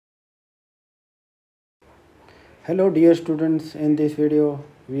Hello dear students, in this video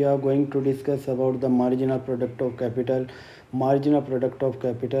we are going to discuss about the marginal product of capital,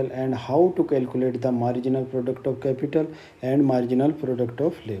 and how to calculate the marginal product of capital and marginal product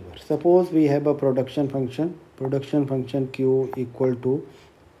of labor. Suppose we have a production function Q equal to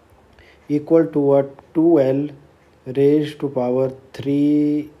a 2L raised to power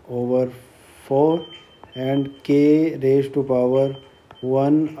 3 over 4 and K raised to power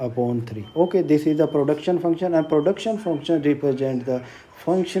 1 upon 3. Okay, this is the production function, and production function represents the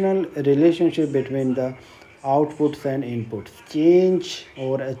functional relationship between the outputs and inputs.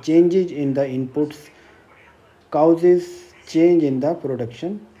 Changes in the inputs causes change in the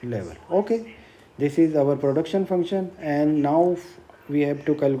production level. Okay, this is our production function, and now we have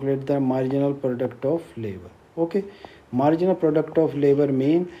to calculate the marginal product of labor. Okay, marginal product of labor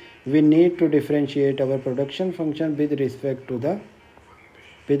mean we need to differentiate our production function with respect to the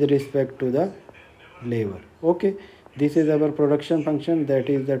labor. Okay, this is our production function, that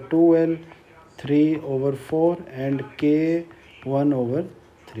is the 2L 3 over 4 and K 1 over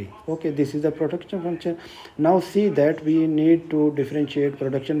 3. Okay, this is the production function. Now see that we need to differentiate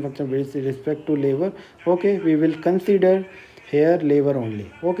production function with respect to labor. Okay, we will consider here labor only.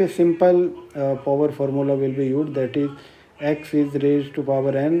 Okay, simple power formula will be used, that is x is raised to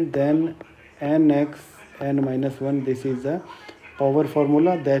power n, then nx n minus 1. This is the power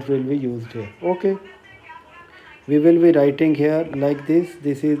formula that will be used here. Okay, we will be writing here like this.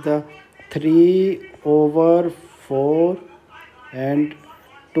 This is the 3 over 4 and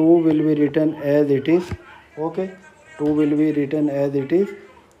 2 will be written as it is. Okay, 2 will be written as it is,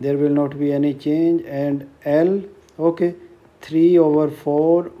 there will not be any change, and L. Okay, 3 over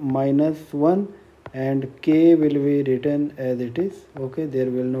 4 minus 1 and K will be written as it is. Okay, there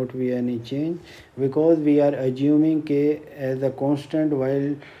will not be any change because we are assuming K as a constant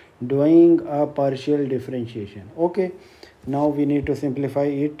while doing a partial differentiation. Okay, now we need to simplify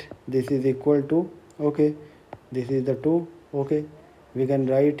it. This is equal to, okay, this is the 2. Okay, we can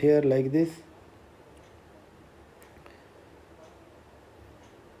write here like this.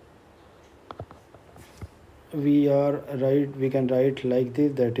 We can write like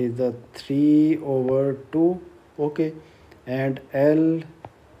this, that is the 3 over 2. Okay, and L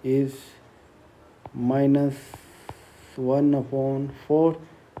is minus 1 upon 4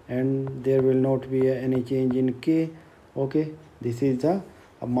 and there will not be any change in K. Okay, this is the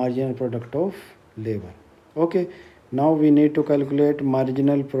marginal product of labor. Okay, now we need to calculate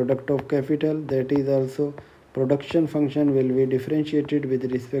marginal product of capital, that is also production function will be differentiated with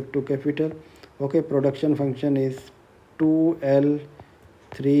respect to capital. Okay, production function is 2L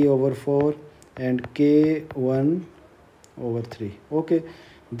 3 over 4 and K 1 over 3. Okay,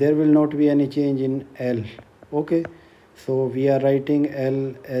 there will not be any change in L. Okay, so we are writing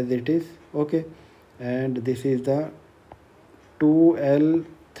L as it is. Okay, and this is the 2L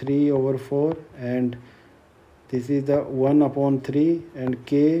 3 over 4 and this is the 1 upon 3 and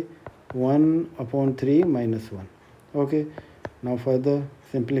K 1 upon 3 minus 1. Okay, now further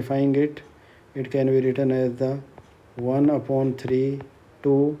simplifying it, it can be written as the 1 upon 3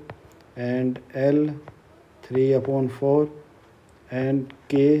 2 and L 3 upon 4 and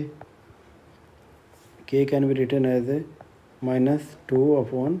K can be written as a minus 2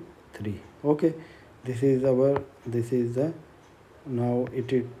 upon 3. Okay, this is the now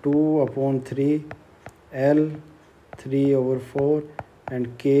it is 2 upon 3 L 3 over 4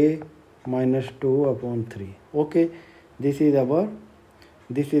 and K minus 2 upon 3. Okay, this is our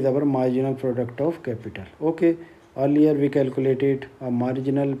marginal product of capital. Okay, earlier we calculated a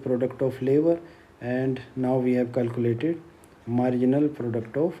marginal product of labor and now we have calculated marginal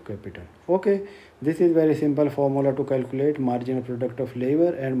product of capital. Okay, this is very simple formula to calculate marginal product of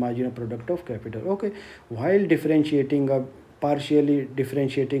labor and marginal product of capital. Okay, while partially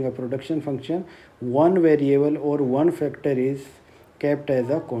differentiating a production function, one variable or one factor is kept as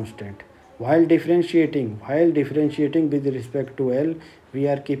a constant. While differentiating with respect to L, we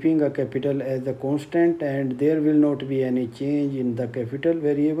are keeping a capital as a constant and there will not be any change in the capital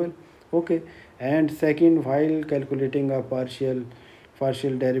variable. Okay, and second, while calculating a partial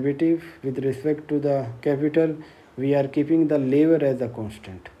derivative with respect to the capital, we are keeping the labor as a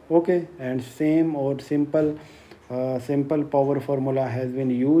constant. Okay, and same or simple power formula has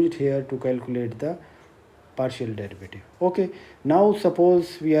been used here to calculate the partial derivative. Okay, now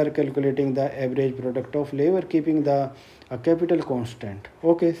suppose we are calculating the average product of labor keeping the capital constant.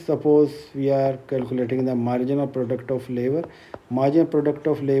 Okay, suppose we are calculating the marginal product of labor. Marginal product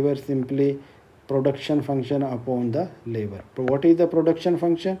of labor simply production function upon the labor. So what is the production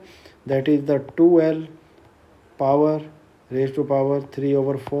function? That is the 2L power raised to power 3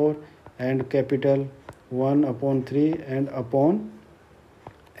 over 4 and capital 1 upon 3 and upon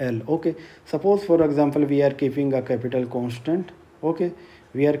L. Okay, suppose for example we are keeping a capital constant. Okay,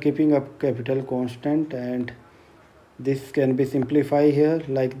 we are keeping a capital constant, and this can be simplified here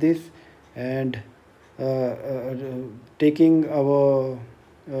like this. And taking our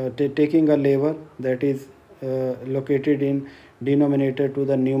taking a lever that is located in denominator to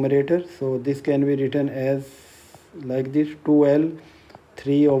the numerator, so this can be written as like this: 2L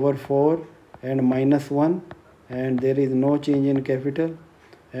 3 over 4 and minus 1, and there is no change in capital.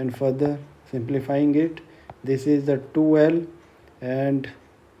 And further simplifying it, this is the 2L and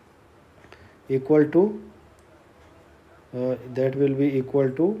equal to that will be equal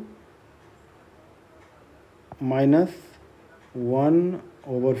to minus 1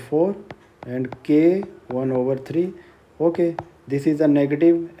 over 4 and k 1 over 3. Okay, this is a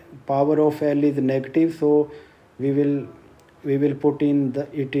negative, power of L is negative, so we will put in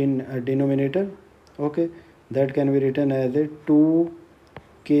it in a denominator. Okay, that can be written as a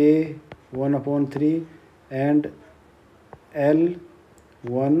 2k 1 upon 3 and L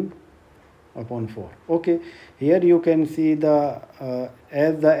 1 upon 4. Okay, here you can see the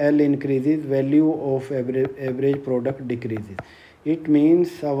as the L increases, value of average product decreases. It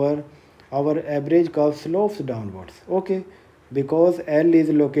means our average curve slopes downwards. Okay, because L is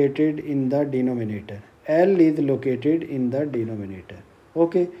located in the denominator. L is located in the denominator.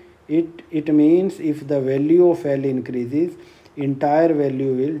 Okay, it means if the value of L increases, entire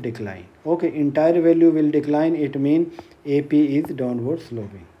value will decline. Okay, entire value will decline, it means AP is downward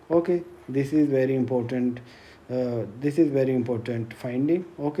sloping. Okay, this is very important. This is very important finding.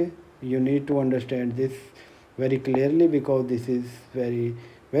 Okay, you need to understand this very clearly because this is very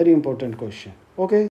important question. Okay.